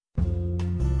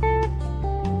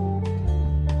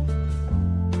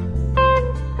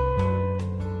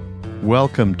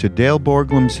Welcome to Dale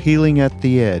Borglum's Healing at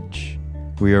the Edge.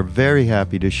 We are very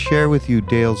happy to share with you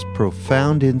Dale's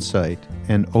profound insight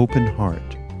and open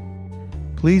heart.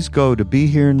 Please go to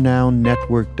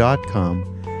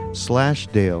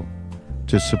BeHereNowNetwork.com/Dale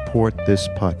to support this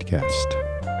podcast.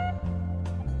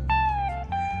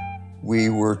 We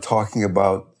were talking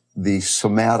about the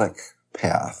somatic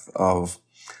path of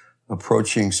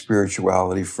approaching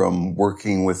spirituality from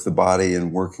working with the body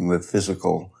and working with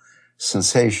physical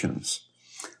sensations.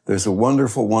 There's a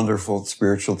wonderful, wonderful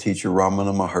spiritual teacher,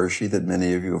 Ramana Maharshi, that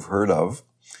many of you have heard of,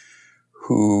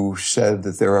 who said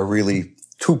that there are really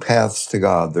two paths to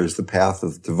God. There's the path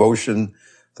of devotion,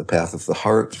 the path of the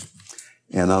heart,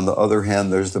 and on the other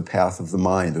hand, there's the path of the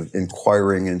mind, of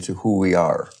inquiring into who we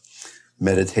are.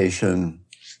 Meditation,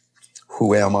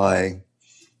 who am I,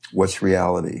 what's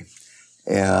reality?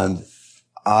 And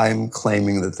I'm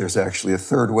claiming that there's actually a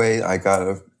third way. I got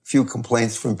a few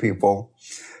complaints from people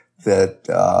that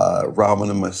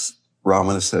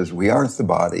Ramana says we aren't the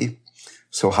body,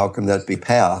 so how can that be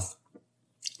path?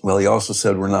 Well, he also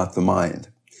said we're not the mind.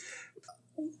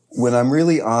 When I'm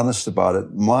really honest about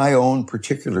it, my own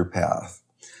particular path,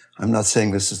 I'm not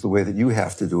saying this is the way that you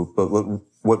have to do it, but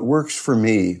what works for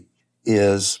me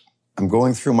is I'm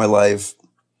going through my life,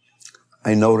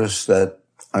 I notice that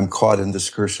I'm caught in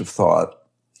discursive thought,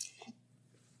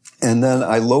 and then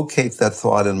I locate that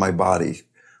thought in my body.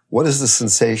 What is the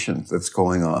sensation that's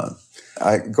going on?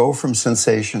 I go from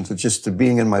sensation to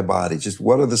being in my body. Just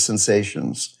what are the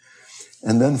sensations?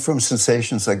 And then from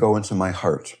sensations, I go into my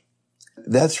heart.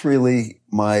 That's really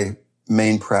my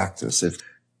main practice. It's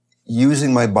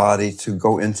using my body to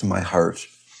go into my heart.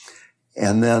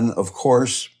 And then, of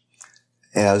course,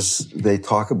 as they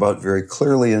talk about very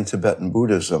clearly in Tibetan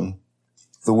Buddhism,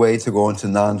 the way to go into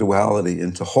non-duality,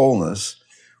 into wholeness,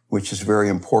 which is very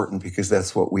important because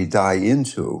that's what we die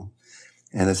into.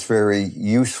 And it's very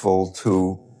useful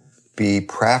to be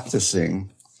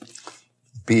practicing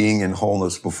being in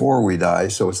wholeness before we die,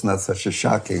 so it's not such a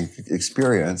shocking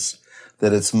experience,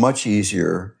 that it's much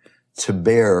easier to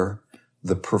bear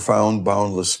the profound,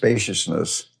 boundless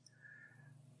spaciousness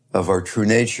of our true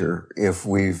nature if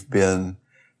we've been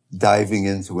diving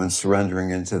into and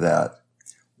surrendering into that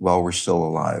while we're still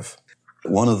alive.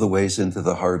 One of the ways into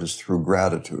the heart is through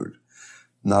gratitude.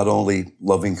 Not only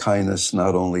loving kindness,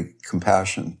 not only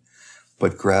compassion,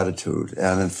 but gratitude.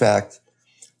 And in fact,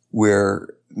 we're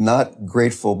not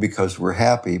grateful because we're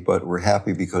happy, but we're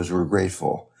happy because we're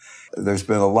grateful. There's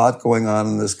been a lot going on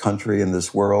in this country, in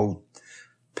this world.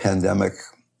 Pandemic,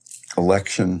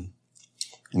 election.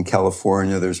 In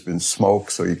California, there's been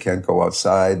smoke, so you can't go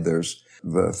outside. There's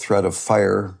the threat of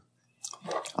fire,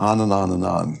 on and on and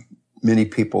on. Many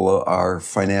people are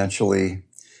financially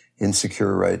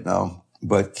insecure right now,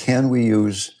 but can we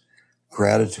use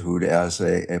gratitude as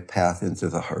a path into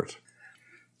the heart?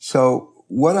 So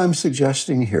what I'm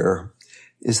suggesting here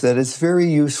is that it's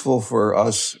very useful for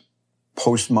us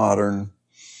postmodern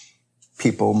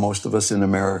people, most of us in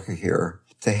America here,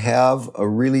 to have a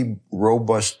really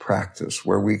robust practice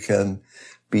where we can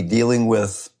be dealing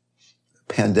with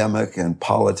pandemic and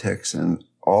politics and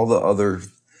all the other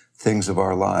things of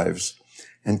our lives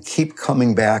and keep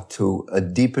coming back to a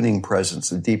deepening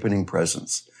presence,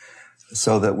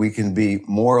 so that we can be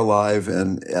more alive.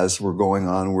 And as we're going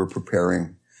on, we're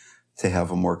preparing to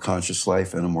have a more conscious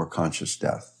life and a more conscious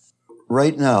death.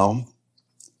 Right now,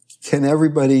 can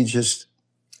everybody just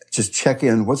check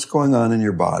in what's going on in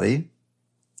your body?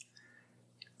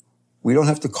 We don't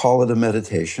have to call it a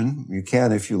meditation. You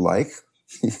can if you like.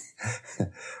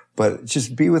 But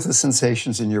just be with the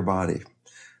sensations in your body.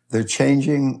 They're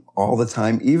changing all the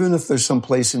time. Even if there's some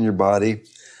place in your body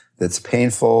that's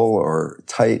painful or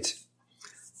tight,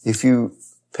 if you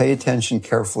pay attention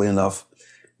carefully enough,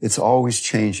 it's always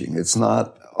changing. It's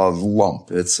not a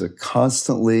lump. It's a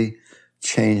constantly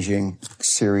changing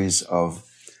series of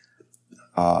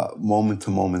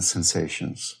moment-to-moment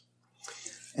sensations.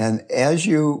 And as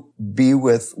you be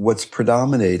with what's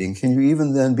predominating, can you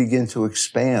even then begin to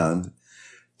expand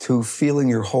to feeling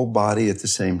your whole body at the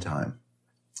same time?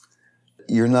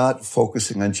 You're not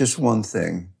focusing on just one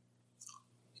thing,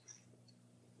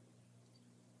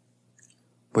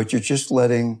 but you're just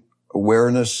letting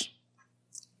awareness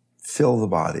fill the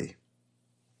body.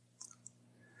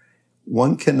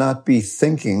 One cannot be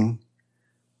thinking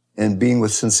and being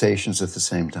with sensations at the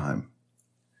same time.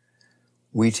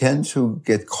 We tend to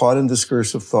get caught in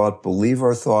discursive thought, believe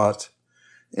our thought,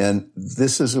 and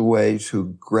this is a way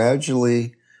to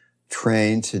gradually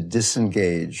train to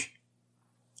disengage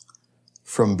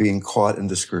from being caught in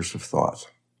discursive thought.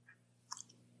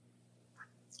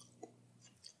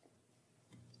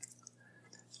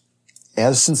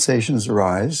 As sensations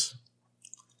arise,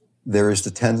 there is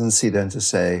the tendency then to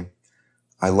say,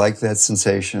 I like that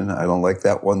sensation. I don't like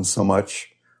that one so much.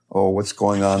 Oh, what's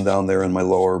going on down there in my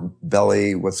lower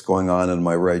belly? What's going on in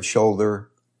my right shoulder?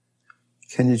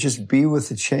 Can you just be with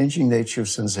the changing nature of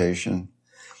sensation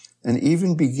and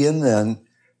even begin then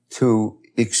to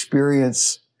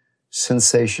experience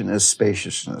sensation as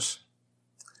spaciousness?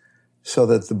 So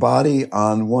that the body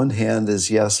on one hand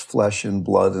is, yes, flesh and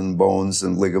blood and bones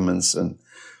and ligaments and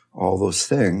all those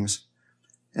things.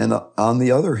 And on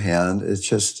the other hand, it's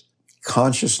just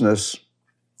consciousness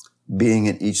being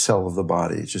in each cell of the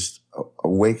body, just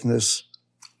awakeness,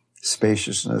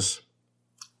 spaciousness.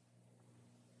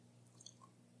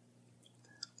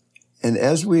 And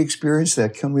as we experience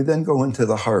that, can we then go into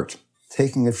the heart,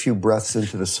 taking a few breaths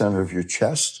into the center of your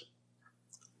chest,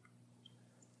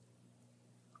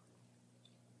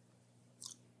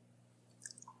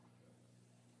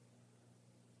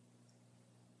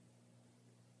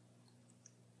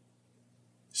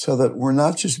 so that we're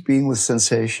not just being with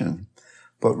sensation,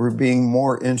 but we're being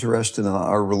more interested in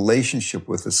our relationship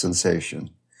with the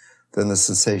sensation than the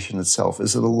sensation itself.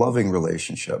 Is it a loving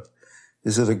relationship?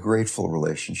 Is it a grateful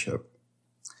relationship?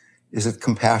 Is it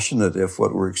compassionate if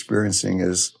what we're experiencing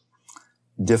is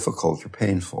difficult or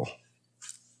painful?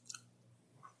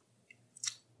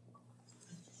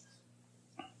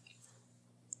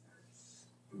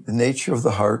 The nature of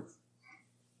the heart,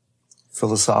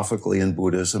 philosophically in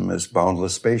Buddhism, is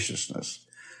boundless spaciousness.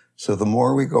 So the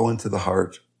more we go into the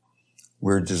heart,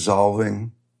 we're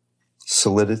dissolving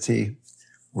solidity,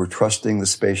 we're trusting the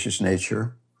spacious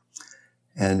nature.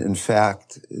 And in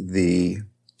fact, the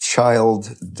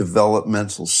child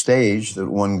developmental stage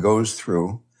that one goes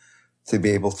through to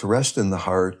be able to rest in the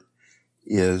heart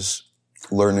is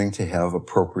learning to have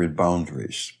appropriate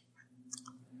boundaries.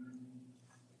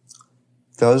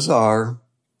 Does our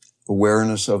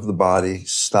awareness of the body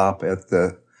stop at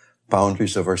the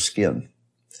boundaries of our skin?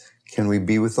 Can we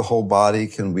be with the whole body?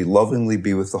 Can we lovingly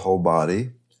be with the whole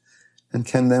body? And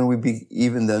can then we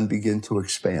even then begin to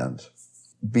expand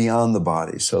beyond the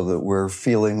body so that we're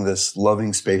feeling this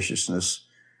loving spaciousness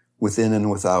within and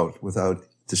without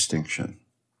distinction?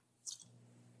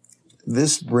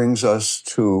 This brings us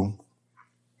to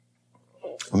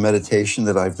a meditation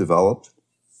that I've developed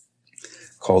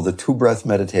called the two-breath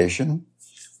meditation.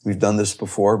 We've done this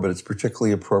before, but it's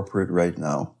particularly appropriate right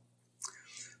now.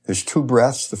 There's two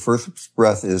breaths. The first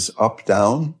breath is up,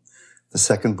 down. The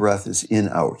second breath is in,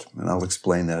 out. And I'll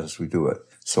explain that as we do it.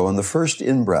 So on the first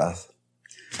in-breath,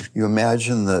 you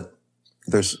imagine that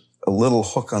there's a little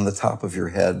hook on the top of your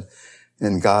head,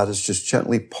 and God is just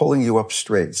gently pulling you up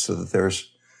straight so that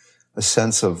there's a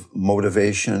sense of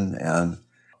motivation and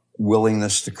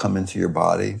willingness to come into your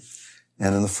body.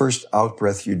 And in the first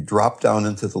out-breath, you drop down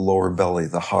into the lower belly,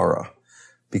 the hara,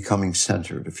 becoming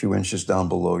centered a few inches down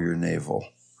below your navel.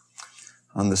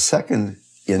 On the second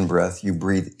in-breath, you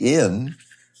breathe in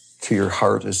to your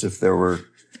heart as if there were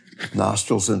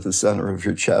nostrils in the center of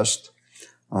your chest.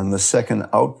 On the second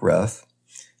out-breath,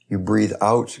 you breathe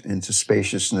out into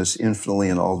spaciousness infinitely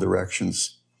in all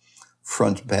directions,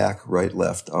 front, back, right,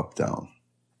 left, up, down.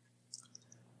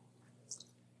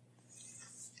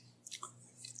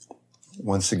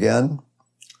 Once again,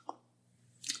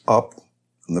 up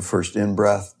on the first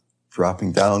in-breath,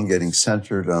 dropping down, getting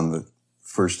centered on the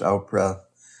first out-breath.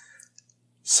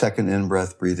 Second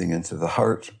in-breath, breathing into the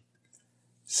heart.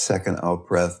 Second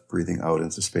out-breath, breathing out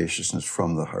into spaciousness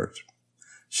from the heart,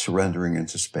 surrendering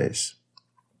into space.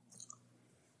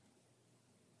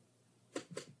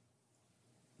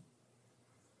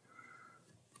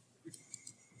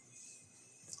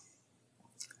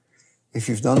 If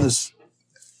you've done this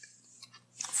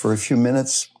for a few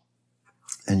minutes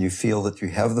and you feel that you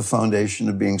have the foundation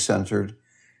of being centered,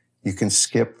 you can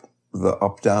skip the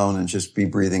up-down and just be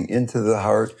breathing into the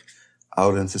heart,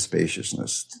 out into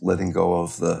spaciousness, letting go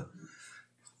of the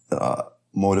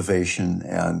motivation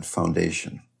and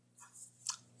foundation.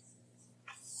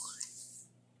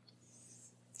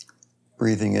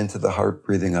 Breathing into the heart,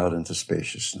 breathing out into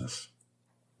spaciousness.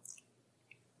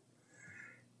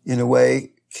 In a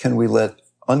way, can we let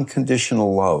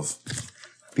unconditional love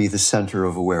be the center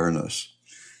of awareness?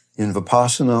 In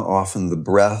Vipassana, often the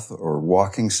breath or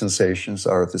walking sensations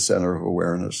are at the center of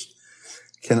awareness.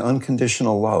 Can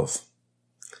unconditional love,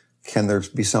 can there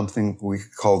be something we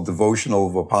call devotional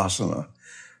Vipassana,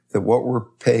 that what we're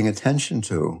paying attention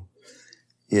to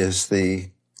is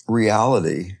the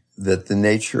reality that the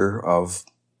nature of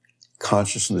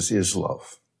consciousness is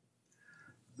love?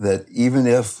 That even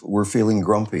if we're feeling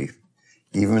grumpy,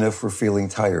 even if we're feeling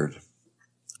tired,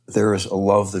 there is a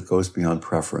love that goes beyond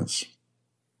preference.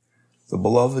 The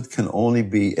beloved can only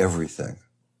be everything.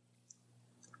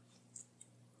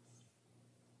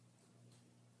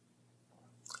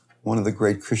 One of the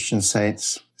great Christian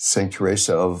saints, Saint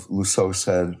Teresa of Lisieux,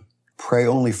 said, "Pray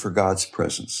only for God's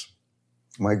presence."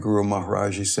 My Guru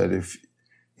Maharaji said,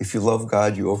 if you love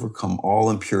God, you overcome all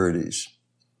impurities.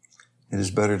 It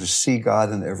is better to see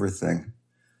God in everything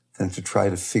than to try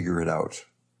to figure it out.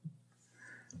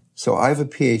 So I have a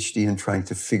PhD in trying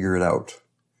to figure it out.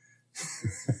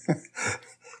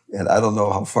 And I don't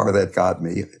know how far that got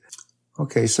me.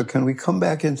 Okay, so can we come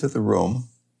back into the room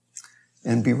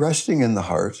and be resting in the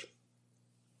heart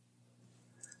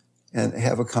and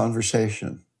have a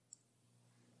conversation?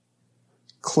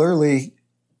 Clearly,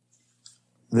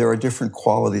 there are different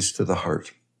qualities to the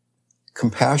heart.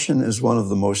 Compassion is one of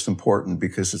the most important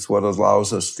because it's what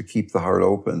allows us to keep the heart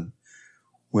open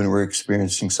when we're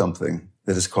experiencing something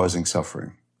that is causing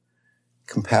suffering.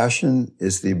 Compassion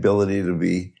is the ability to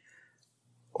be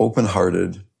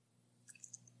open-hearted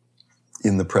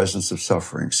in the presence of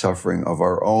suffering of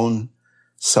our own,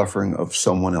 suffering of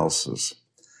someone else's.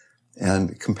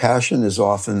 And compassion is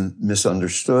often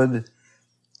misunderstood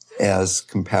as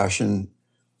compassion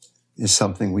is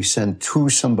something we send to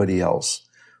somebody else.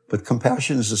 But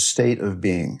compassion is a state of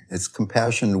being. It's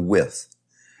compassion with.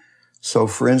 So,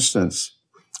 for instance,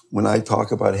 when I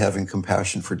talk about having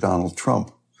compassion for Donald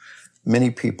Trump,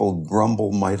 many people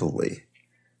grumble mightily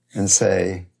and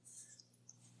say,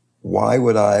 why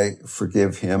would I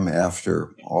forgive him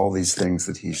after all these things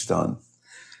that he's done?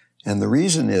 And the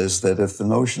reason is that if the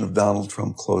notion of Donald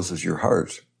Trump closes your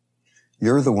heart,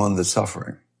 you're the one that's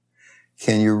suffering.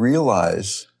 Can you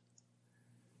realize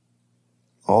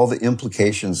all the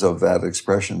implications of that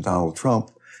expression, Donald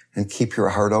Trump, and keep your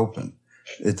heart open?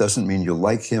 It doesn't mean you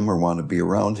like him or want to be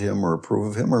around him or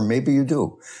approve of him, or maybe you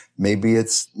do. Maybe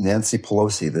it's Nancy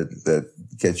Pelosi that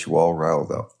gets you all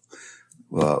riled up.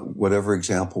 Whatever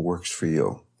example works for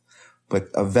you. But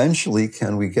eventually,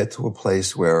 can we get to a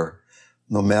place where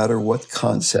no matter what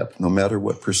concept, no matter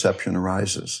what perception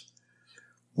arises,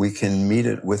 we can meet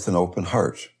it with an open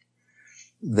heart?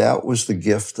 That was the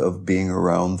gift of being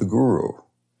around the Guru.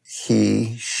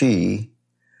 She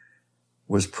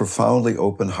was profoundly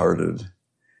open-hearted,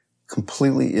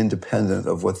 completely independent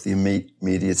of what the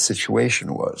immediate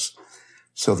situation was,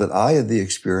 so that I had the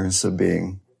experience of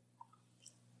being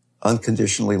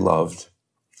unconditionally loved,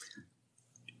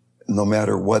 no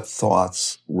matter what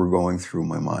thoughts were going through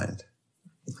my mind.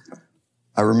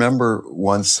 I remember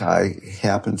once I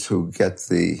happened to get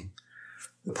the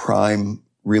prime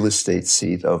real estate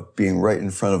seat of being right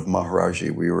in front of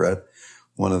Maharaji. We were at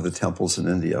one of the temples in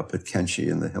India up at Kenchi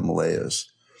in the Himalayas.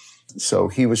 So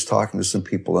he was talking to some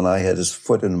people and I had his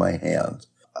foot in my hand.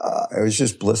 It was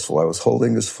just blissful. I was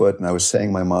holding his foot and I was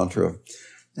saying my mantra.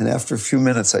 And after a few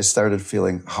minutes, I started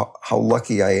feeling how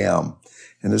lucky I am.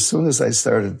 And as soon as I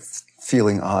started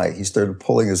feeling he started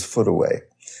pulling his foot away.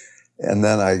 And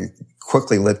then I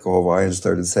quickly let go of I and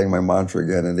started saying my mantra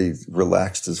again, and he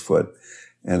relaxed his foot.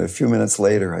 And a few minutes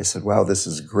later, I said, wow, this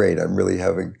is great. I'm really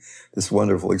having this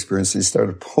wonderful experience. He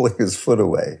started pulling his foot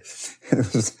away. And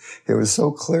it was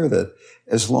so clear that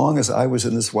as long as I was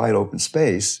in this wide open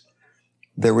space,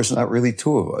 there was not really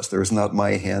two of us. There was not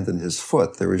my hand and his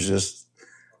foot. There was just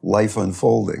life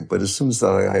unfolding. But as soon as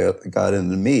I got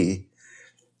into me,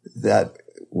 that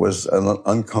was an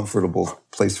uncomfortable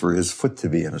place for his foot to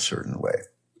be in a certain way.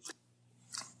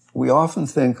 We often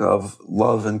think of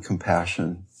love and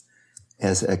compassion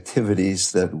as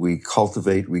activities that we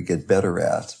cultivate, we get better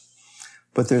at.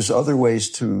 But there's other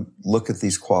ways to look at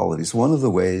these qualities. One of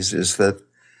the ways is that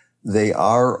they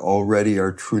are already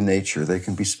our true nature. They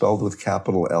can be spelled with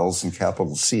capital L's and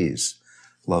capital C's,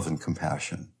 love and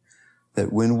compassion.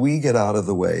 That when we get out of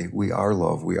the way, we are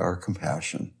love, we are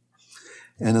compassion.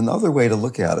 And another way to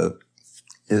look at it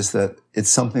is that it's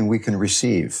something we can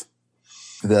receive.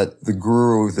 That the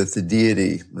Guru, that the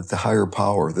deity, that the higher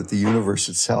power, that the universe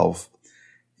itself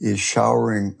is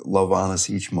showering love on us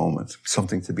each moment,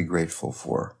 something to be grateful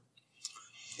for.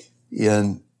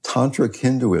 In Tantric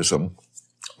Hinduism,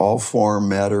 all form,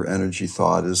 matter, energy,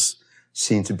 thought is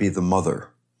seen to be the mother.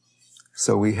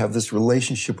 So we have this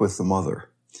relationship with the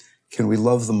mother. Can we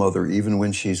love the mother even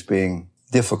when she's being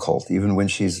difficult, even when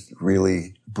she's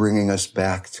really bringing us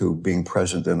back to being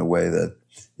present in a way that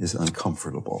is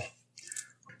uncomfortable?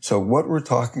 So what we're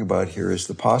talking about here is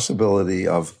the possibility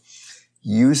of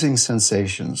using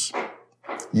sensations,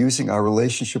 using our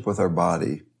relationship with our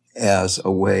body as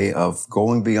a way of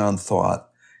going beyond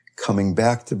thought, coming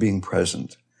back to being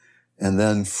present, and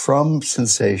then from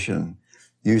sensation,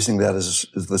 using that as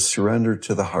the surrender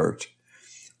to the heart.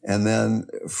 And then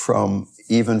from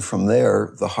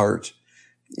there, the heart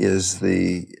is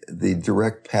the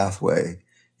direct pathway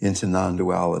into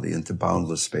non-duality, into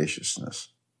boundless spaciousness.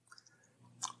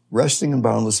 Resting in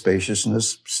boundless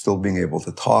spaciousness, still being able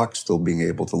to talk, still being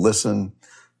able to listen,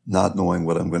 not knowing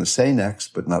what I'm going to say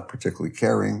next, but not particularly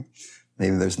caring.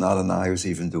 Maybe there's not an I who's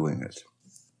even doing it.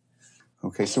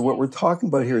 Okay, so what we're talking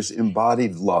about here is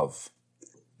embodied love.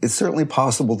 It's certainly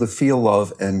possible to feel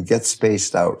love and get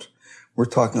spaced out. We're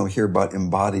talking here about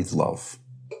embodied love.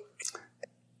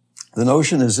 The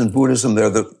notion is in Buddhism, there are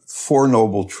the Four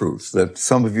Noble Truths that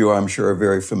some of you, I'm sure, are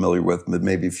very familiar with, but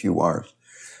maybe a few aren't.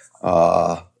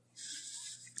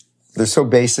 They're so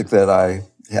basic that I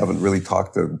haven't really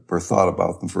talked or thought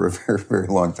about them for a very, very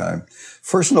long time.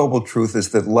 First noble truth is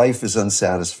that life is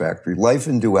unsatisfactory. Life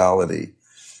in duality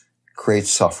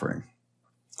creates suffering.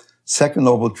 Second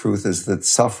noble truth is that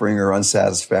suffering or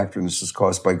unsatisfactoriness is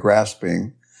caused by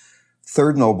grasping.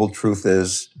 Third noble truth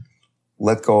is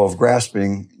let go of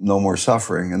grasping, no more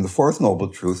suffering. And the fourth noble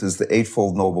truth is the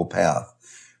Eightfold Noble Path.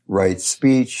 Right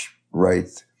speech, right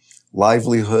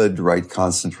livelihood, right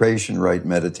concentration, right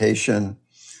meditation.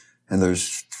 And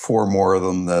there's four more of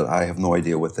them that I have no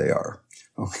idea what they are.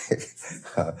 Okay.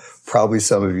 Probably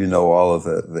some of you know all of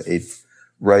the eight.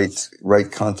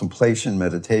 Right contemplation,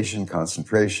 meditation,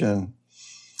 concentration.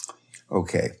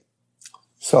 Okay.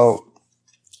 So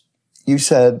you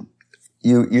said,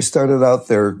 you started out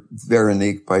there,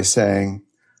 Veronique, by saying,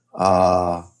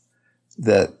 that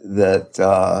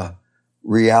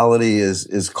reality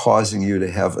is causing you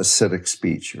to have acidic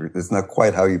speech. Or it's not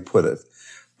quite how you put it,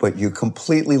 but you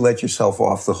completely let yourself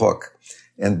off the hook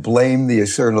and blame the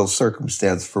external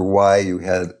circumstance for why you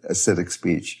had acidic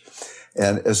speech.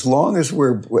 And as long as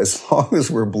we're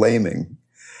blaming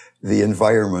the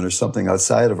environment or something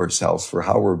outside of ourselves for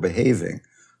how we're behaving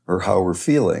or how we're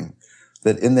feeling,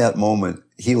 that in that moment,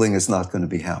 healing is not going to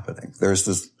be happening. There's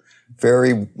this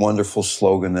very wonderful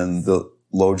slogan in the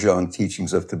Lojong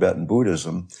teachings of Tibetan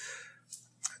Buddhism: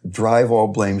 drive all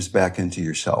blames back into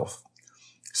yourself,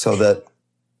 so that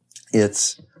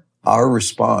it's our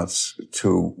response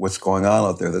to what's going on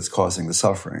out there that's causing the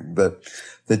suffering. That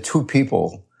the two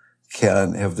people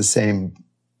can have the same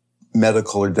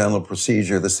medical or dental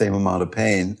procedure, the same amount of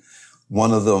pain.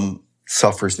 One of them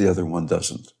suffers, the other one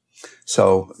doesn't.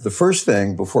 So the first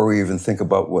thing, before we even think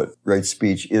about what right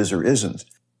speech is or isn't,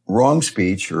 wrong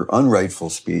speech or unrightful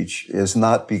speech is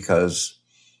not because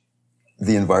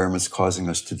the environment's causing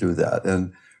us to do that.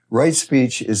 And right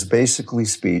speech is basically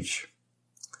speech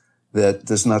that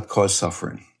does not cause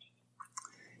suffering.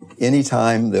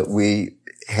 Anytime that we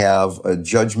have a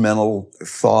judgmental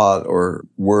thought or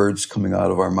words coming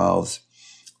out of our mouths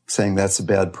saying that's a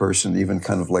bad person, even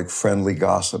kind of like friendly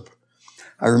gossip.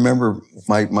 I remember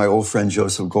my old friend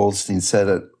Joseph Goldstein said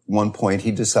at one point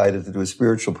he decided to do a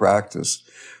spiritual practice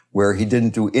where he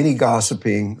didn't do any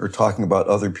gossiping or talking about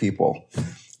other people.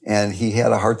 And he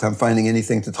had a hard time finding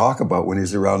anything to talk about when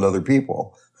he's around other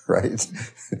people, right?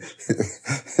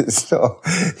 So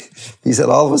he said,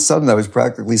 all of a sudden I was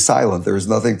practically silent. There was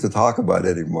nothing to talk about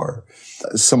anymore.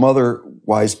 Some other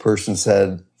wise person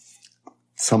said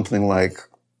something like,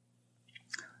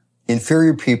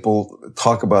 inferior people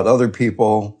talk about other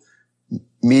people,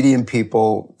 medium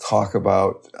people talk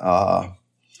about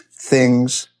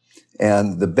things,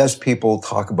 and the best people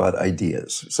talk about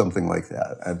ideas, something like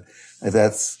that. And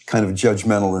that's kind of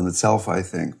judgmental in itself, I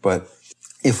think. But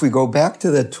if we go back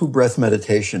to that two-breath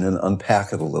meditation and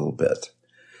unpack it a little bit,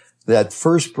 that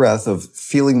first breath of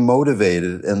feeling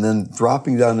motivated and then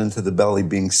dropping down into the belly,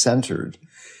 being centered,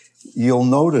 you'll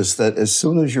notice that as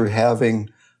soon as you're having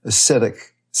acidic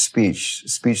speech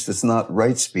that's not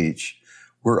right speech,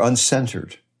 we're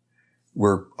uncentered.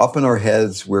 We're up in our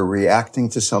heads, we're reacting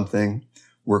to something,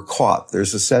 we're caught.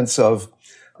 There's a sense of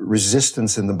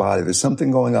resistance in the body. There's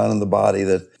something going on in the body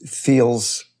that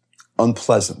feels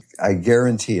unpleasant. I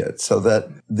guarantee it. So that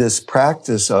this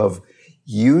practice of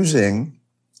using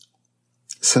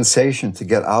sensation to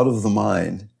get out of the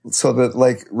mind, so that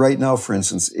like right now, for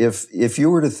instance, if you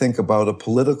were to think about a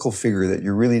political figure that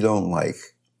you really don't like,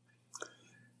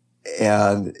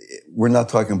 and we're not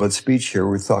talking about speech here,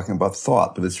 we're talking about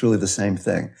thought, but it's really the same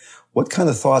thing. What kind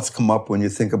of thoughts come up when you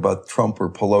think about Trump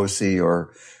or Pelosi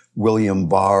or William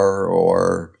Barr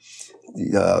or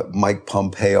Mike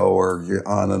Pompeo, or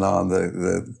on and on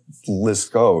the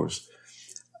list goes?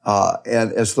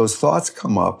 And as those thoughts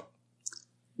come up,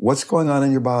 what's going on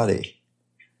in your body?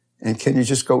 And can you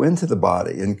just go into the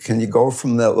body? And can you go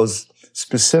from those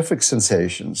specific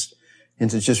sensations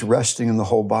into just resting in the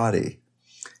whole body?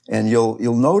 And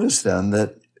you'll notice then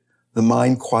that the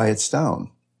mind quiets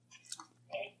down.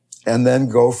 and then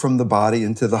go from the body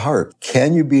into the heart.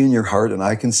 Can you be in your heart? And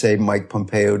I can say Mike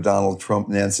Pompeo, Donald Trump,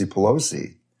 Nancy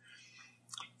Pelosi,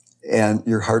 and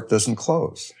your heart doesn't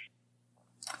close.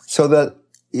 So that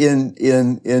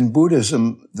in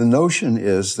Buddhism, the notion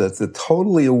is that the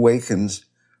totally awakened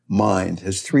mind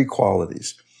has three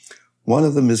qualities. One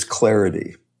of them is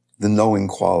clarity, the knowing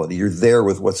quality. You're there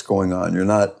with what's going on. You're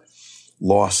not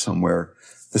lost somewhere.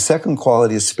 The second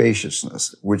quality is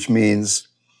spaciousness, which means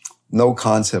no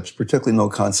concepts, particularly no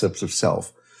concepts of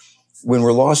self. When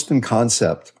we're lost in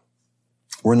concept,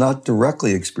 we're not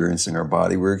directly experiencing our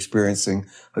body. We're experiencing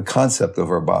a concept of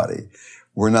our body.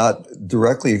 We're not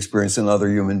directly experiencing another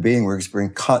human being. We're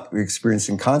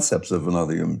experiencing concepts of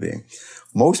another human being.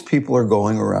 Most people are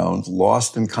going around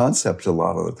lost in concepts a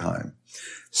lot of the time,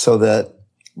 so that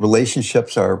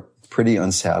relationships are pretty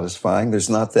unsatisfying. There's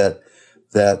not that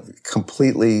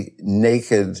completely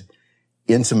naked,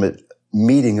 intimate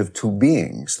meeting of two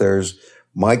beings. There's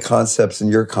my concepts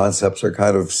and your concepts are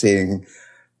kind of seeing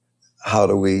how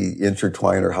do we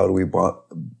intertwine or how do we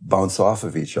bounce off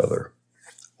of each other.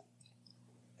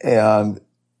 And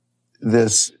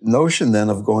this notion then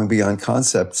of going beyond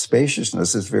concept,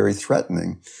 spaciousness, is very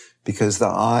threatening because the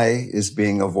I is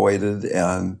being avoided,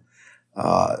 and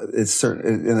it's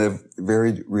certain, in a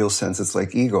very real sense, it's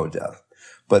like ego death.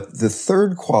 But the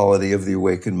third quality of the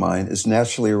awakened mind is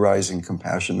naturally arising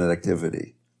compassionate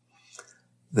activity.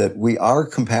 That we are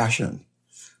compassion,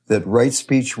 that right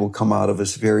speech will come out of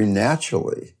us very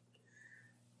naturally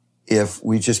if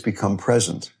we just become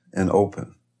present and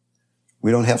open.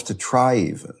 We don't have to try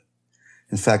even.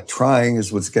 In fact, trying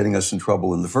is what's getting us in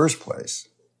trouble in the first place.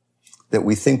 That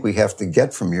we think we have to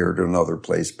get from here to another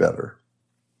place better.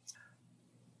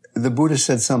 The Buddha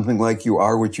said something like, you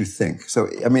are what you think. So,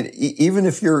 I mean, even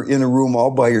if you're in a room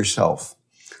all by yourself,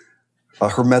 a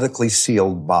hermetically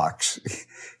sealed box,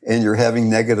 and you're having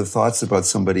negative thoughts about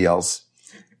somebody else,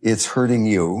 it's hurting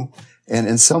you. And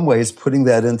in some ways, putting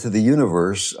that into the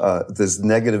universe, there's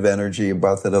negative energy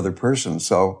about that other person.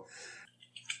 So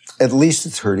at least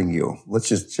it's hurting you. Let's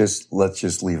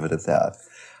just leave it at that.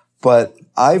 But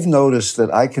I've noticed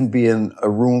that I can be in a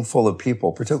room full of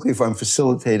people, particularly if I'm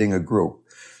facilitating a group.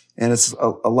 And it's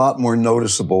a lot more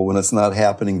noticeable when it's not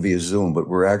happening via Zoom, but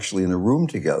we're actually in a room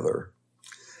together.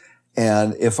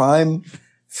 And if I'm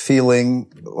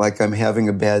feeling like I'm having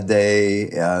a bad day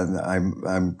and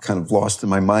I'm kind of lost in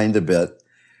my mind a bit,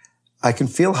 I can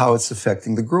feel how it's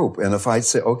affecting the group. And if I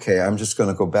say, okay, I'm just going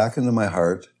to go back into my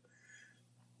heart,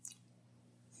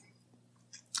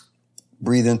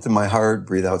 breathe into my heart,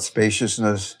 breathe out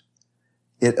spaciousness,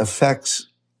 it affects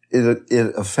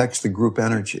the group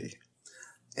energy.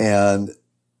 And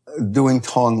doing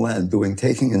Tonglen, doing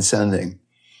taking and sending,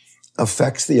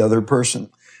 affects the other person.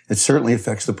 It certainly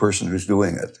affects the person who's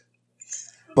doing it.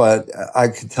 But I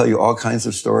could tell you all kinds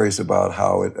of stories about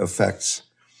how it affects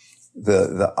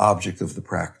the object of the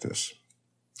practice.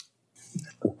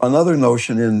 Another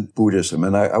notion in Buddhism,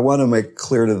 and I want to make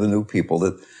clear to the new people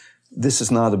that this is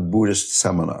not a Buddhist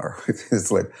seminar.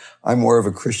 It's like, I'm more of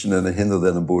a Christian and a Hindu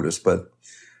than a Buddhist, but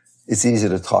it's easy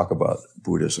to talk about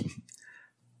Buddhism.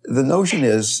 The notion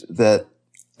is that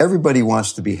everybody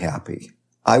wants to be happy.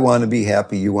 I want to be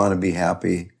happy. You want to be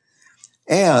happy.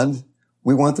 And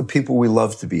we want the people we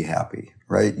love to be happy,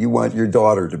 right? You want your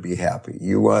daughter to be happy.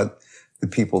 You want the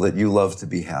people that you love to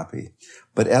be happy.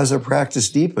 But as our practice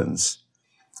deepens,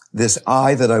 this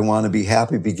I that I want to be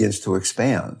happy begins to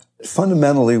expand.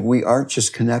 Fundamentally, we aren't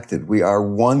just connected. We are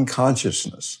one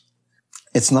consciousness.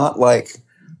 It's not like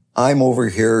I'm over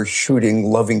here shooting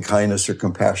loving kindness or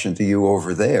compassion to you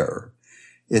over there.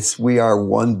 It's we are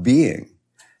one being.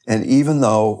 And even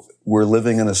though we're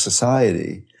living in a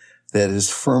society that is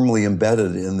firmly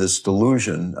embedded in this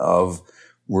delusion of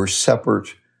we're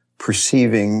separate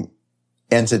perceiving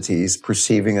entities,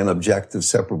 perceiving an objective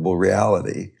separable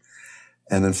reality.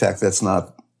 And in fact, that's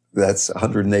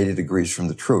 180 degrees from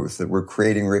the truth, that we're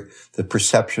creating, the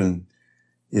perception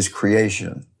is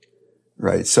creation,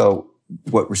 right? So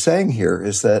what we're saying here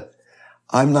is that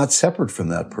I'm not separate from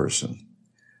that person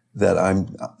that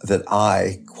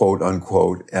I, quote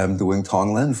unquote, am doing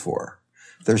Tonglen for.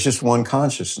 There's just one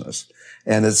consciousness,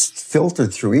 and it's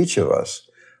filtered through each of us,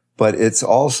 but it's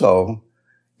also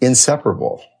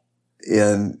inseparable.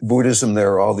 In Buddhism,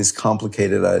 there are all these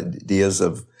complicated ideas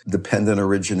of dependent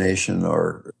origination,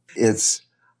 or it's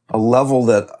a level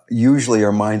that usually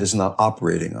our mind is not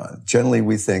operating on. Generally,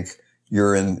 we think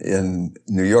you're in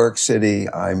New York City,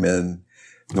 I'm in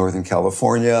Northern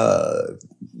California,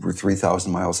 we're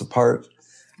 3,000 miles apart.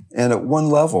 And at one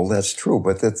level, that's true,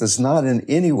 but that does not in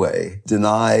any way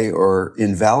deny or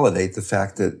invalidate the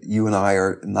fact that you and I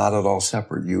are not at all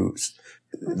separate.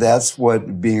 that's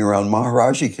what being around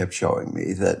Maharaji kept showing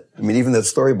me. Even that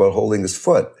story about holding his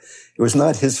foot, it was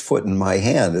not his foot in my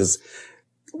hand.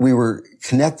 We were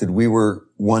connected. We were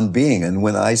one being. And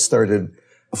when I started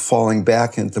falling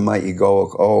back into my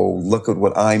ego, oh, look at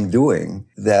what I'm doing,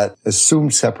 that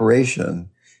assumed separation,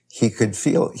 he could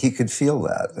feel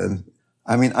that. And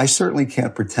I certainly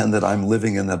can't pretend that I'm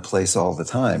living in that place all the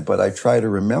time, but I try to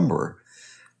remember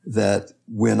that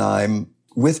when I'm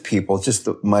with people,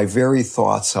 my very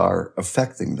thoughts are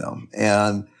affecting them.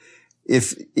 And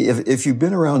if you've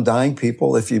been around dying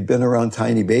people, if you've been around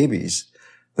tiny babies,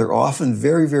 they're often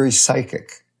very, very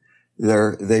psychic.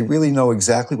 They really know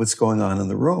exactly what's going on in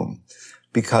the room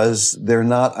because they're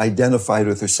not identified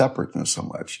with their separateness so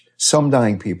much. Some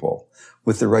dying people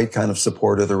with the right kind of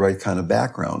support or the right kind of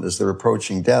background, as they're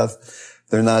approaching death,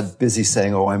 they're not busy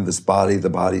saying, oh, I'm this body,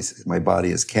 my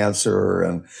body is cancer,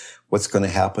 and what's going to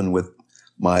happen with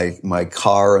my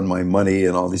car and my money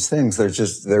and all these things.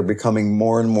 They're becoming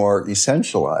more and more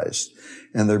essentialized,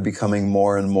 and they're becoming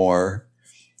more and more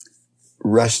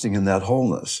resting in that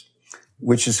wholeness,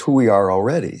 which is who we are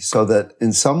already. So that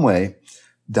in some way,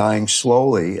 dying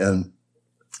slowly and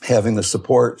having the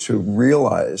support to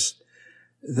realize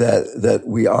that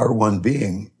we are one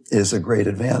being is a great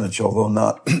advantage, although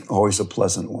not always a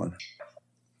pleasant one.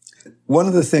 One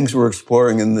of the things we're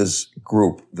exploring in this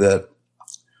group that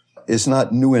is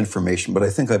not new information, but I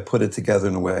think I put it together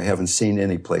in a way I haven't seen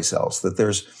anyplace else, that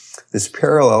there's this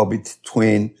parallel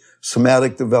between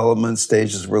somatic development,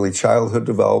 stages of early childhood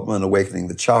development, awakening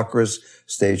the chakras,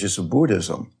 stages of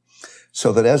Buddhism.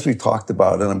 So that as we talked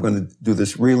about, and I'm going to do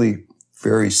this really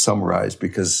very summarized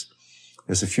because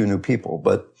there's a few new people,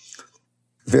 but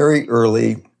very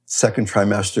early, second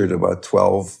trimester to about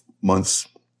 12 months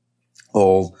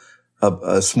old,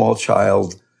 a small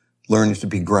child learning to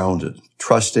be grounded,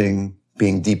 trusting,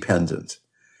 being dependent.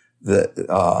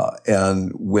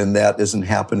 And when that isn't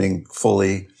happening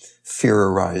fully, fear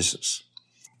arises.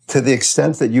 To the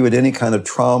extent that you had any kind of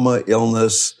trauma,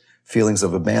 illness, feelings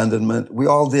of abandonment, we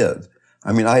all did.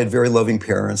 I had very loving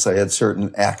parents. I had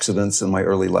certain accidents in my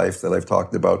early life that I've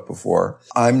talked about before.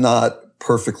 I'm not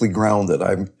perfectly grounded.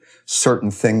 I'm certain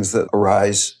things that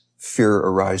arise, fear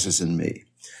arises in me.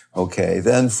 Okay.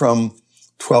 Then from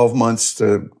 12 months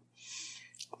to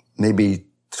maybe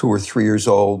 2 or 3 years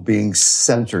old, being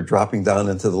centered, dropping down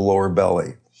into the lower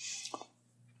belly,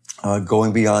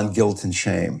 going beyond guilt and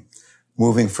shame,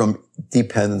 moving from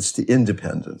dependence to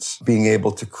independence, being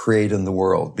able to create in the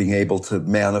world, being able to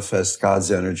manifest God's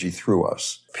energy through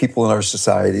us. People in our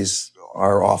societies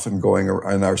are often going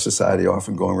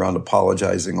around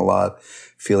apologizing a lot,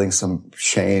 feeling some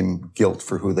shame, guilt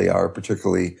for who they are,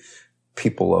 particularly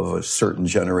people of a certain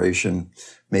generation.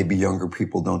 Maybe younger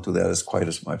people don't do that as quite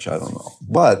as much. I don't know.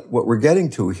 But what we're getting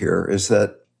to here is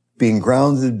that being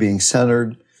grounded, being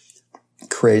centered,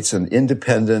 creates an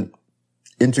independent,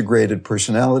 integrated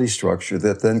personality structure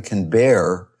that then can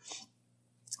bear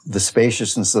the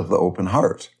spaciousness of the open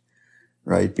heart,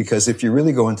 right? Because if you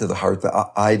really go into the heart,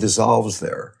 the I dissolves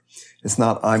there. It's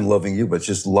not I'm loving you, but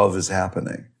just love is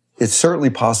happening. It's certainly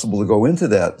possible to go into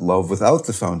that love without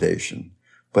the foundation,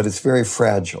 but it's very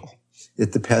fragile.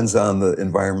 It depends on the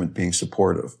environment being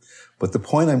supportive. But the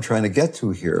point I'm trying to get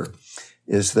to here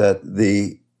is that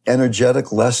the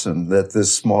energetic lesson that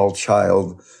this small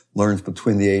child learns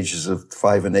between the ages of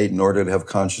 5 and 8 in order to have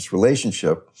conscious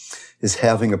relationship is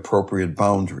having appropriate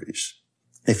boundaries.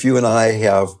 If you and I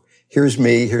have, here's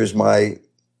me, here's my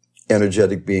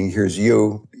energetic being, here's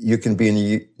you. You can be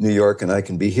in New York and I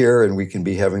can be here and we can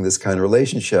be having this kind of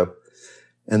relationship.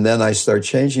 And then I start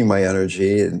changing my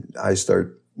energy and I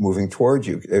start moving toward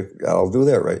you. I'll do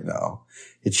that right now.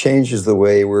 It changes the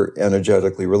way we're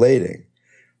energetically relating.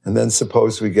 And then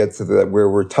suppose we get to that where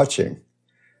we're touching.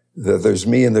 There's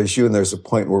me and there's you and there's a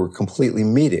point where we're completely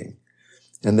meeting.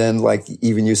 And then like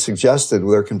even you suggested,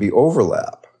 there can be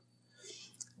overlap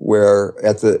where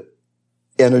at the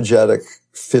energetic,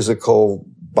 physical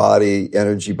body,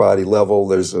 energy body level,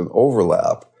 there's an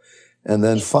overlap. And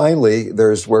then finally,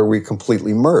 there's where we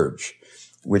completely merge,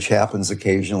 which happens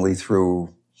occasionally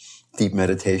through deep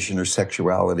meditation or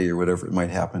sexuality or whatever it might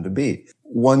happen to be.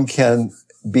 One can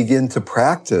begin to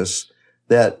practice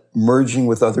that merging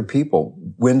with other people.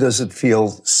 When does it feel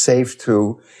safe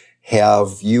to have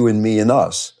you and me and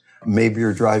us? Maybe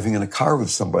you're driving in a car with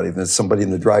somebody, there's somebody in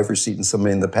the driver's seat and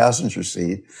somebody in the passenger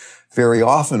seat. Very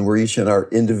often we're each in our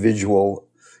individual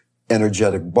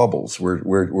energetic bubbles.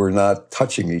 We're not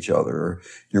touching each other. Or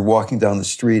you're walking down the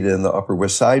street in the Upper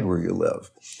West Side where you live,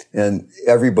 and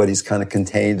everybody's kind of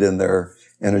contained in their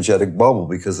energetic bubble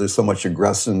because there's so much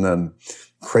aggression and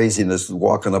craziness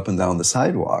walking up and down the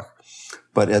sidewalk.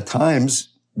 But at times,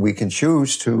 we can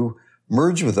choose to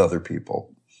merge with other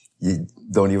people. You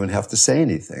don't even have to say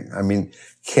anything. I mean,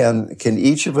 can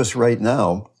each of us right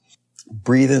now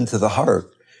breathe into the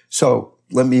heart? So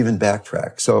let me even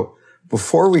backtrack. So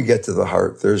before we get to the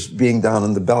heart, there's being down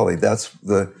in the belly.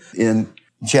 In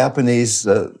Japanese,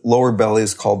 the lower belly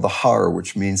is called the har,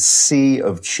 which means sea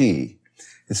of chi.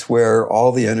 It's where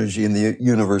all the energy in the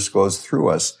universe goes through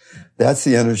us. That's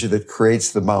the energy that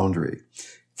creates the boundary.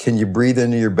 Can you breathe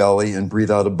into your belly and breathe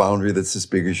out a boundary that's as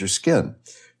big as your skin?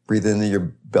 Breathe into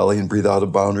your belly and breathe out a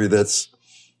boundary that's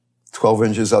 12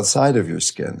 inches outside of your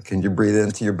skin. Can you breathe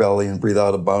into your belly and breathe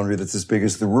out a boundary that's as big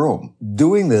as the room?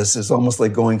 Doing this is almost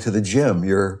like going to the gym.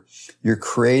 You're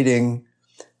creating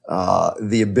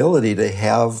the ability to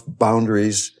have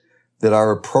boundaries that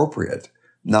are appropriate.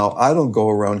 Now, I don't go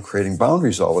around creating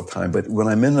boundaries all the time, but when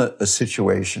I'm in a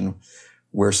situation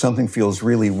where something feels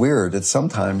really weird, it's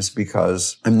sometimes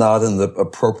because I'm not in the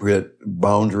appropriate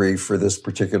boundary for this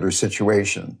particular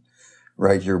situation,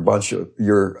 right?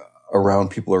 You're around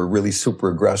people who are really super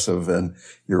aggressive and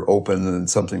you're open and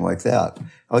something like that.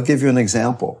 I'll give you an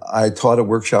example. I taught a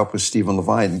workshop with Stephen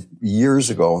Levine years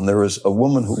ago, and there was a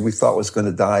woman who we thought was going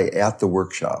to die at the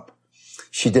workshop.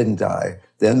 She didn't die.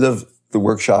 At the end of the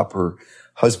workshop, her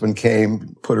husband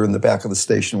came, put her in the back of the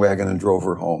station wagon and drove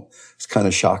her home. It's kind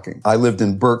of shocking. I lived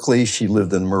in Berkeley. She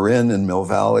lived in Marin in Mill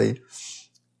Valley.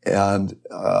 And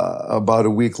about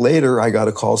a week later, I got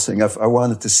a call saying if I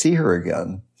wanted to see her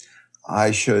again,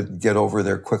 I should get over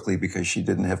there quickly because she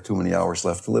didn't have too many hours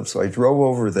left to live. So I drove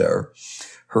over there.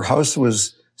 Her house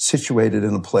was situated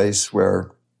in a place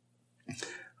where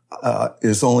it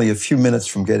was only a few minutes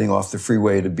from getting off the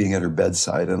freeway to being at her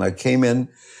bedside. And I came in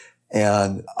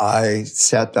and I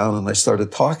sat down and I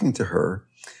started talking to her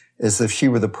as if she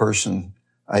were the person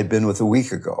I'd been with a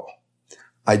week ago.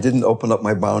 I didn't open up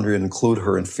my boundary and include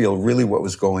her and feel really what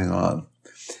was going on.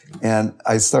 And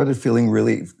I started feeling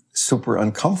really super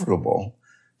uncomfortable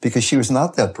because she was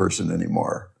not that person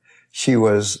anymore. She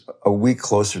was a week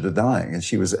closer to dying, and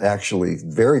she was actually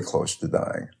very close to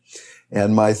dying.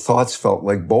 And my thoughts felt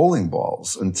like bowling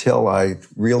balls until I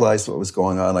realized what was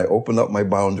going on. I opened up my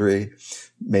boundary,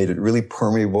 made it really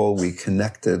permeable. We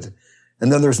connected.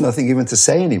 And then there's nothing even to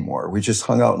say anymore. We just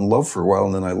hung out in love for a while,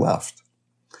 and then I left.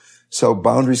 So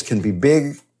boundaries can be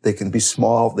big. They can be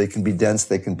small. They can be dense.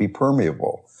 They can be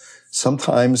permeable.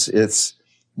 Sometimes it's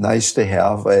nice to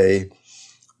have a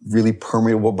really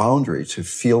permeable boundary to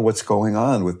feel what's going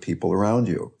on with people around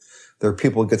you. There are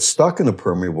people who get stuck in a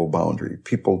permeable boundary.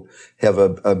 People have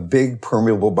a big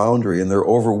permeable boundary and they're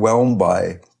overwhelmed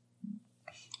by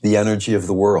the energy of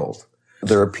the world.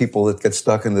 There are people that get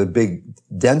stuck in the big,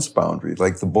 dense boundary,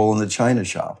 like the bull in the china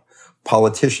shop.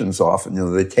 Politicians often,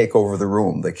 they take over the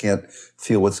room. They can't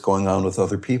feel what's going on with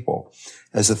other people.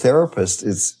 As a therapist,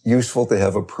 it's useful to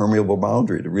have a permeable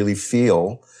boundary to really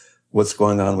feel what's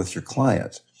going on with your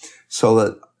client. So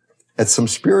that at some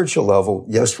spiritual level,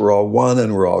 yes, we're all one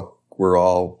and we're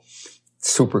all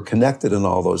super connected in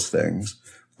all those things.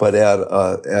 But at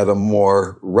a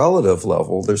more relative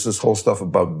level, there's this whole stuff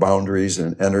about boundaries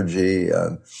and energy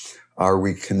and are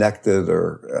we connected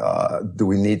or do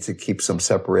we need to keep some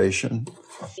separation?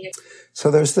 So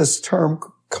there's this term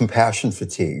compassion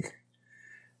fatigue,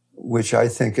 which I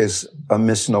think is a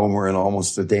misnomer and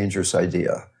almost a dangerous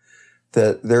idea,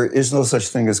 that there is no such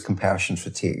thing as compassion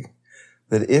fatigue.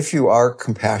 That if you are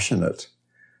compassionate,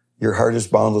 your heart is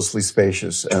boundlessly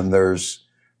spacious and there's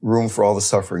room for all the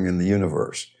suffering in the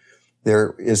universe.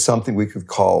 There is something we could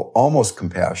call almost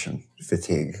compassion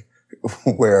fatigue,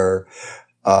 where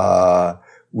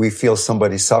we feel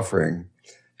somebody suffering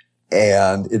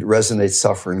and it resonates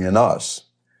suffering in us.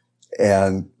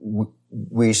 And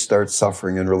we start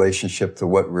suffering in relationship to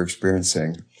what we're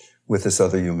experiencing with this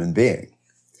other human being.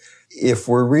 If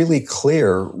we're really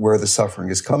clear where the suffering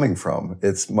is coming from,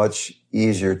 it's much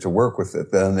easier to work with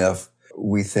it than if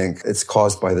we think it's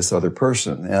caused by this other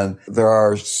person. And there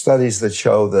are studies that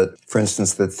show that, for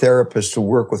instance, that therapists who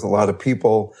work with a lot of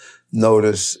people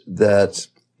notice that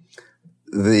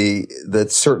that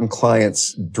certain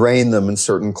clients drain them and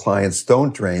certain clients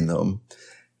don't drain them.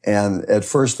 And at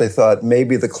first they thought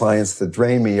maybe the clients that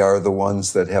drain me are the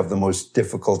ones that have the most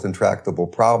difficult, intractable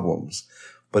problems.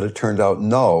 But it turned out,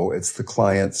 no, it's the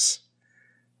clients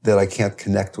that I can't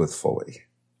connect with fully.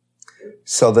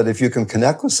 So that if you can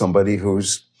connect with somebody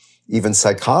who's even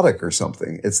psychotic or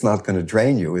something, it's not going to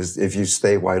drain you if you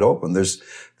stay wide open.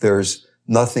 There's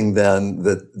nothing then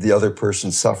that the other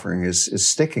person's suffering is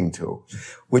sticking to,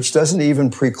 which doesn't even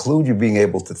preclude you being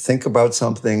able to think about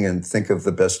something and think of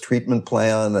the best treatment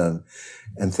plan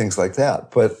and things like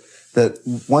that. But that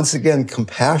once again,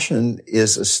 compassion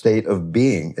is a state of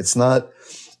being. It's not,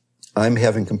 I'm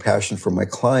having compassion for my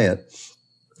client.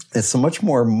 It's a much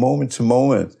more moment to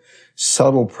moment,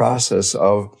 subtle process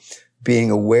of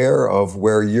being aware of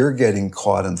where you're getting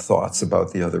caught in thoughts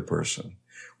about the other person,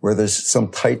 where there's some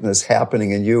tightness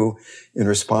happening in you in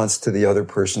response to the other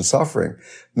person's suffering.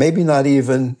 Maybe not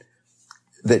even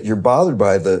that you're bothered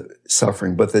by the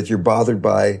suffering, but that you're bothered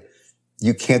by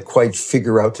you can't quite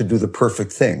figure out to do the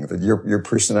perfect thing, that your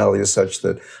personality is such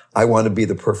that I want to be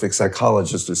the perfect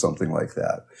psychologist or something like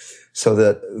that. So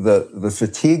that the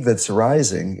fatigue that's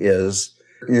arising is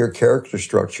your character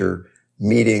structure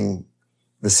meeting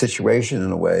the situation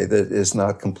in a way that is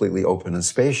not completely open and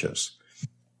spacious.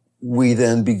 We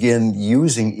then begin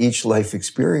using each life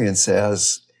experience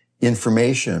as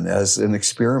information, as an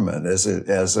experiment, as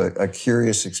a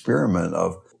curious experiment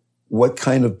of what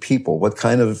kind of people, what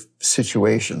kind of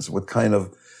situations, what kind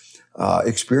of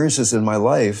experiences in my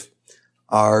life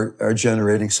are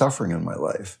generating suffering in my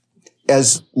life.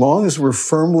 As long as we're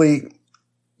firmly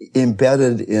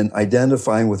embedded in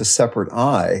identifying with a separate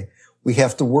I, we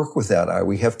have to work with that I.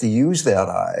 We have to use that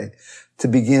I to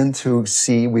begin to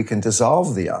see we can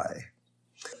dissolve the I.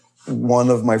 One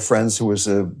of my friends who was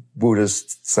a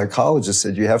Buddhist psychologist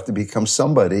said you have to become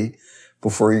somebody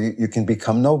before you can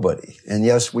become nobody. And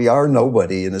yes, we are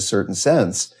nobody in a certain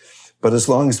sense, but as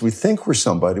long as we think we're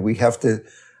somebody, we have to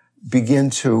begin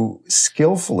to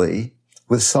skillfully,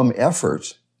 with some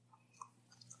effort,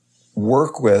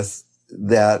 work with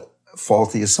that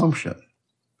faulty assumption.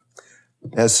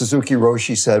 As Suzuki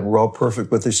Roshi said, we're all perfect,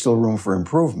 but there's still room for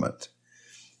improvement.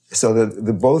 So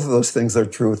that both of those things are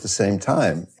true at the same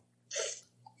time.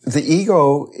 The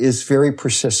ego is very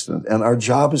persistent, and our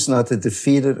job is not to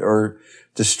defeat it or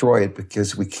destroy it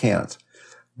because we can't.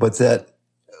 But that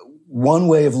one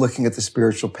way of looking at the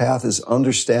spiritual path is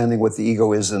understanding what the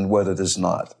ego is and what it is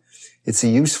not. It's a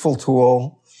useful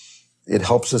tool. It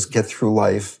helps us get through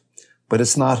life, but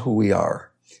it's not who we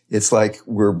are. It's like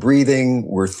we're breathing,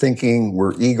 we're thinking,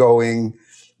 we're egoing,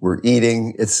 we're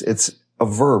eating. It's a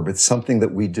verb. It's something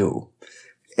that we do.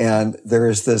 And there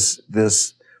is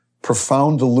this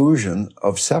profound delusion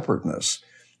of separateness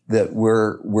that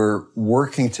we're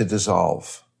working to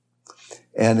dissolve.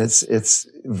 And it's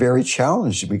very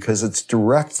challenging because it's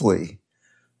directly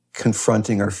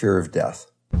confronting our fear of death.